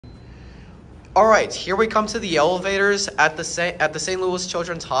All right, here we come to the elevators at the St. Louis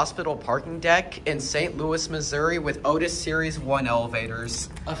Children's Hospital parking deck in St. Louis, Missouri with Otis Series 1 elevators.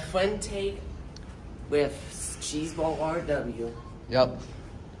 A front take with cheeseball RW. Yep.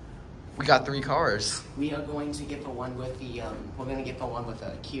 We got 3 cars. We are going to get the one with the, we're going to get the one with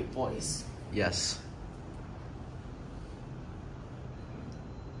a cute voice. Yes.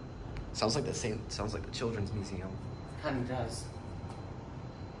 Sounds like the Children's Museum. Kind of does.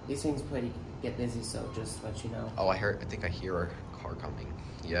 These things get busy, so just let you know. Oh, I think I hear a car coming.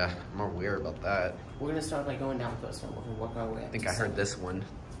 Yeah, I'm aware about that. We're gonna start by going down first one. We're gonna work our way up. I think I heard this one.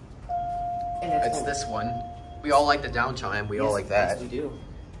 And it's this one. We all like the down chime. We all like that. Yes, we do.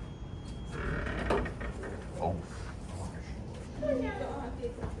 Oh.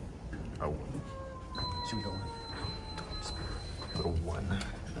 Oh. Should we go? Little one.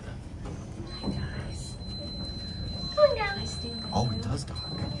 Oh, it does talk.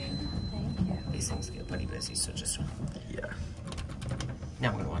 These things get pretty busy, so just... Yeah.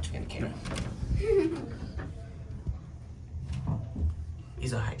 Now we're gonna watch the indicator.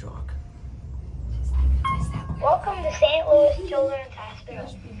 He's a hydraulic. Welcome to St. Louis Children's Hospital.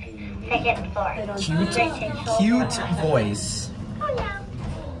 Second floor. Cute voice.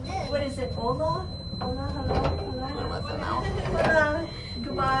 What is it? Hola? Hola, hello, hello. Hello.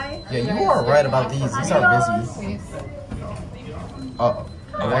 Goodbye. Yeah, you are right about these. These are busy. Oh,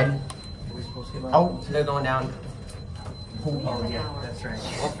 one. Oh, So they're going down. oh yeah, that's right.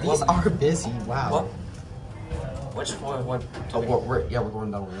 These are busy. Wow. Which floor? What? Oh, we're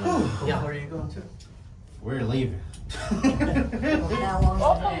going down. Yeah. Where are you going to? We're leaving.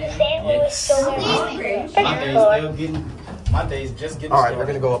 Welcome to St. Louis Children's Hospital. My Second day's floor. still getting. My day's just getting All right, started. we're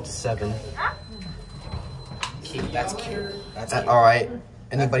gonna go up to 7. Cute. That's cute. That's cute. All right.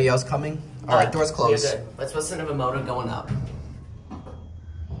 Anybody else coming? All right, doors closed. You're good. Let's listen to the motor going up.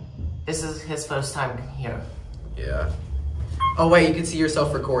 This is his first time here. Yeah. Oh wait, you can see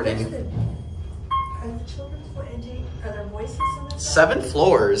yourself recording. Are the children's intake, are there voices on this? 7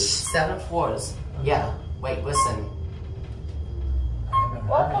 floors. 7 floors. Yeah. Wait, listen.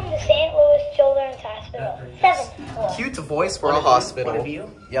 Welcome to St. Louis Children's Hospital. 7th floor. Cute voice for a One hospital. of you?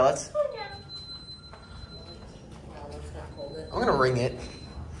 Yeah, let's. I'm gonna ring it.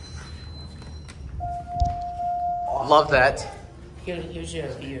 Love that. Here's your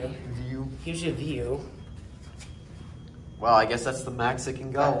view. View. Here's your view. Well, I guess that's the max it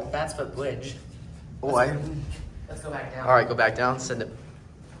can go. That's the bridge. Oh, Let's go back down. all right, go back down. Send it.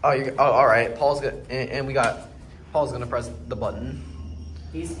 Oh, all right. Paul's gonna and we got. Paul's gonna press the button.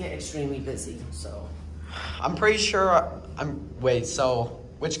 These get extremely busy, so. I'm pretty sure. Wait. So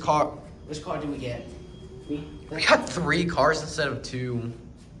which car? Which car do we get? We got 3 cars instead of 2.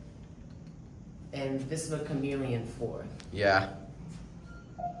 And this is a chameleon floor. Yeah.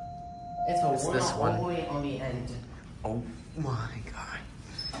 It's this one. all the way on the end. Oh my god.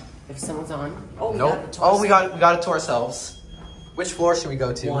 If someone's on. Oh, Nope. Oh, we got it to ourselves. Which floor should we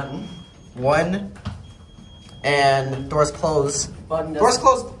go to? 1. 1. And doors closed. Button Doors doesn't-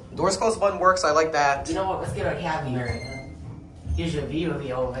 closed. Doors closed button works. I like that. You know what? Let's get our cab here. Here's your view of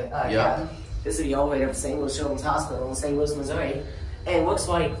the elevator. Yeah. Cab. This is the elevator of St. Louis Children's Hospital in St. Louis, Missouri. And it looks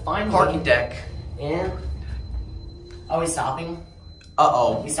like finally. Parking deck. And. Are we stopping?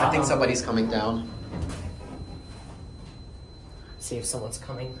 Uh-oh. We I stopped think on- somebody's coming down. See if someone's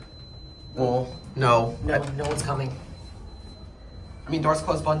coming. Well, no. No, no one's coming. I mean, doors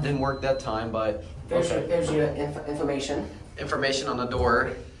closed button didn't work that time, but There's your information. information on the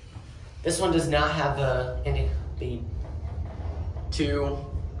door. This one does not have the 2,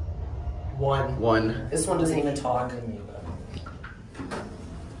 1. 1. This one doesn't even talk.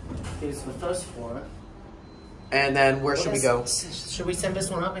 Here's the first floor. And then where should we go? Should we send this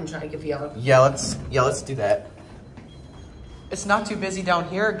one up and try to get the other? Yeah, let's do that. It's not too busy down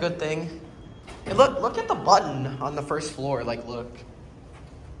here. Good thing. And look at the button on the first floor. Like, look.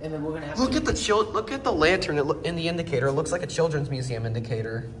 And then we're gonna have Look to... at the lantern in the indicator. It looks like a children's museum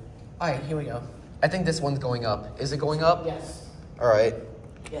indicator. All right, here we go. I think this one's going up. Is it going up? Yes. All right.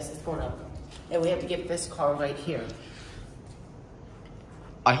 Yes, it's going up. And we have to get this car right here.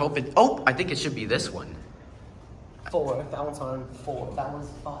 I hope it. Oh, I think it should be this one. 4. That one's on 4. That one's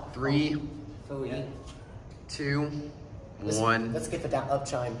 5. 3, 3. 2, 1. Let's get the down up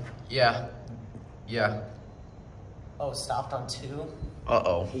chime. Yeah. Yeah. Oh, stopped on 2.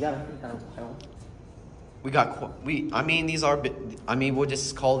 Uh-oh. We got I mean, these are, we'll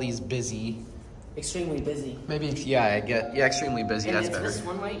just call these busy. extremely busy. Maybe, yeah, extremely busy. And That's it's better. this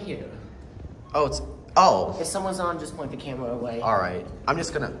one right here. Oh, If someone's on, just point the camera away. all right. I'm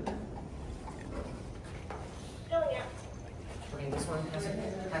just gonna. Going up. Okay, this one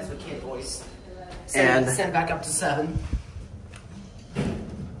has a kid voice. Send back up to 7.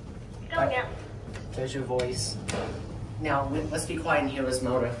 Going up. There's your voice. Now, let's be quiet and hear this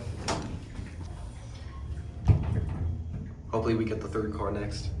motor. Hopefully we get the third car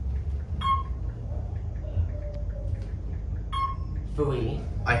next. 3.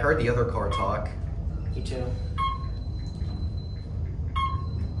 I heard the other car talk. You too.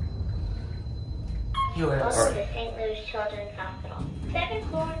 Here it is. Welcome to St. Louis Children's Hospital. 2nd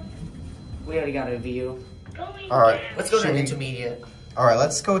floor. We already got a view. Going All right. down. Let's go to Should we- intermediate. All right,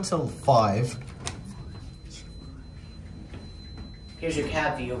 let's go to 5. Here's your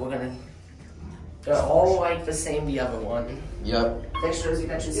cab view. We're gonna. They're all like the same. The other one. Yep. Fixtures. You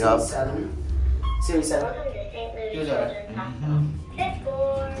got your Yep. Series 7. Series 7. Welcome to St. Louis Here's our- Children's Hospital. 5th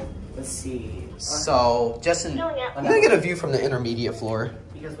floor. Let's see. So, Justin, Going up. I'm gonna get a view from the intermediate floor,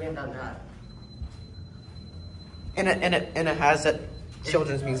 Because we haven't done that. and it has that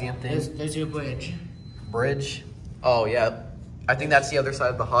children's museum thing. There's your bridge. Bridge. Oh yeah, I think that's the other side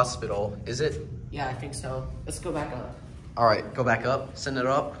of the hospital. Is it? Yeah, I think so. Let's go back up. All right, go back up. Send it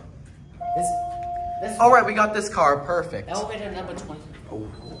up. This. All right, we got this car. Perfect. Elevator number 20. Oh,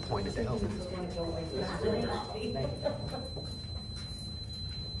 point it down.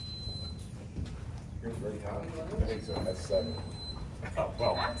 I think so. That's 7.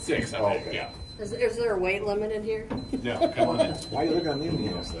 Well, 6, I think, yeah. Is there a weight limit in here? Yeah, come on in. Why are you looking at me when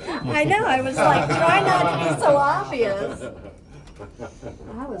you ask that? I know, I was like, try not to be so obvious.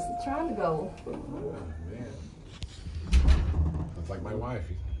 I was trying to go. Oh, man. That's like my wife.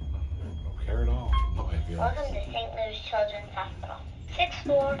 Don't care at all. My wife, yeah. Welcome to St. Louis Children's Hospital. 6th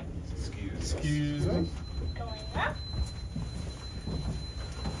floor. Excuse me. Going up.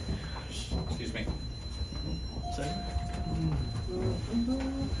 Excuse me.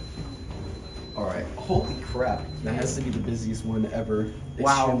 All right. Holy crap! That has to be the busiest one ever.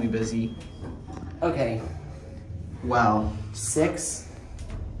 Wow. Extremely busy. Okay. Wow. 6.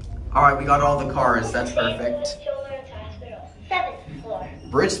 All right, we got all the cars. That's St. Louis perfect. Children's Hospital. 7th floor.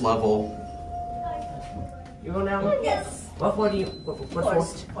 Bridge level. You go now? Yes. What floor do you? What floor?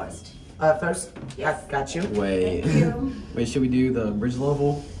 First. First? Yes. Got you. Wait. Wait. Should we do the bridge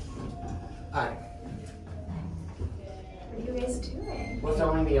level? Alright. What are you guys doing? We're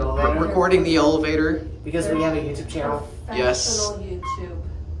filming the We're elevator. recording the elevator, Because we have a YouTube channel. Yes. Professional YouTube.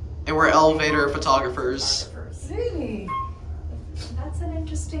 and we're elevator photographers. Really? That's an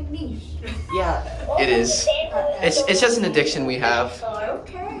interesting niche. Yeah. It is. It's just an addiction we have.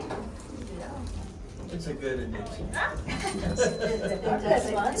 Okay. It's a good addiction.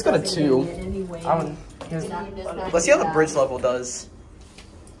 It's got a 2. Here's Let's see how the bridge level does.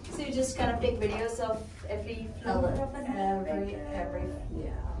 So you just kind of take videos of every floor of an Every,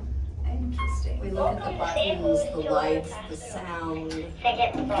 yeah. Interesting. We look at the buttons, the lights, the sound.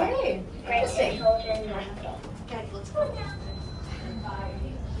 Second floor. Okay. Great Children's Hospital. Okay, let's go.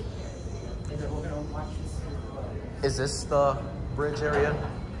 Is this the bridge area?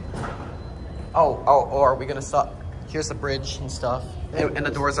 Oh, or are we gonna stop? Here's the bridge and stuff. And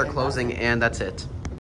the doors are closing, and that's it.